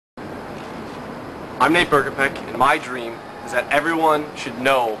I'm Nate Berkopec, and my dream is that everyone should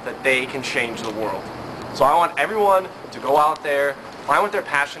know that they can change the world. So I want everyone to go out there, find what they're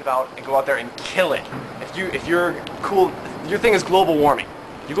passionate about, and go out there and kill it. If you're cool, your thing is global warming.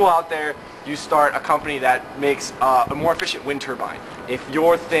 You go out there, you start a company that makes a more efficient wind turbine. If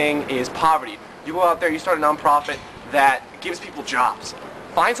your thing is poverty, you go out there, you start a nonprofit that gives people jobs.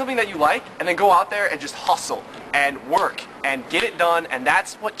 Find something that you like, and then go out there and just hustle and work and get it done, and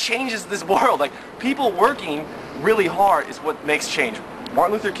that's what changes this world. Like, people working really hard is what makes change.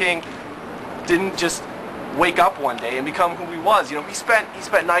 Martin Luther King didn't just wake up one day and become who he was. You know, he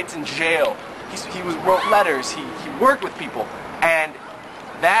spent nights in jail. He wrote letters. He worked with people, and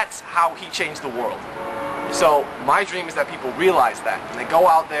that's how he changed the world. So my dream is that people realize that, and they go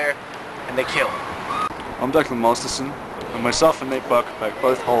out there and they kill. I'm Declan Masterson, and myself and Nate Berkopec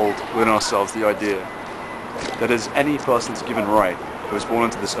both hold within ourselves the idea that as any person's given right who is born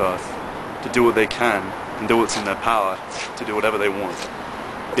into this earth to do what they can and do what's in their power to do whatever they want,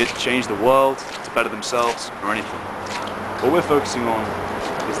 be it to change the world, to better themselves, or anything. What we're focusing on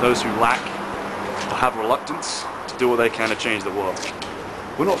is those who lack or have reluctance to do what they can to change the world.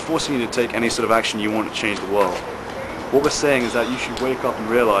 We're not forcing you to take any sort of action you want to change the world. What we're saying is that you should wake up and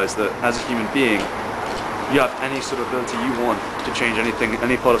realize that as a human being, you have any sort of ability you want to change anything,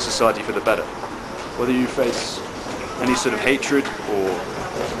 any part of society for the better. Whether you face any sort of hatred or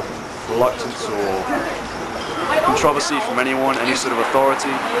reluctance or controversy from anyone, any sort of authority,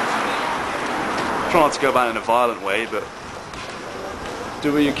 try not to go about it in a violent way, but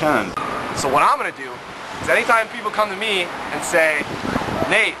do what you can. So what I'm going to do is anytime people come to me and say,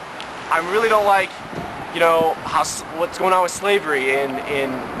 Nate, I really don't like, you know, what's going on with slavery in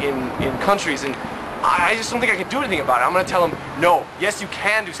countries, and I just don't think I can do anything about it. I'm going to tell them, no, yes you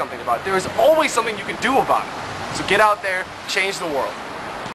can do something about it. There is always something you can do about it. So get out there, change the world.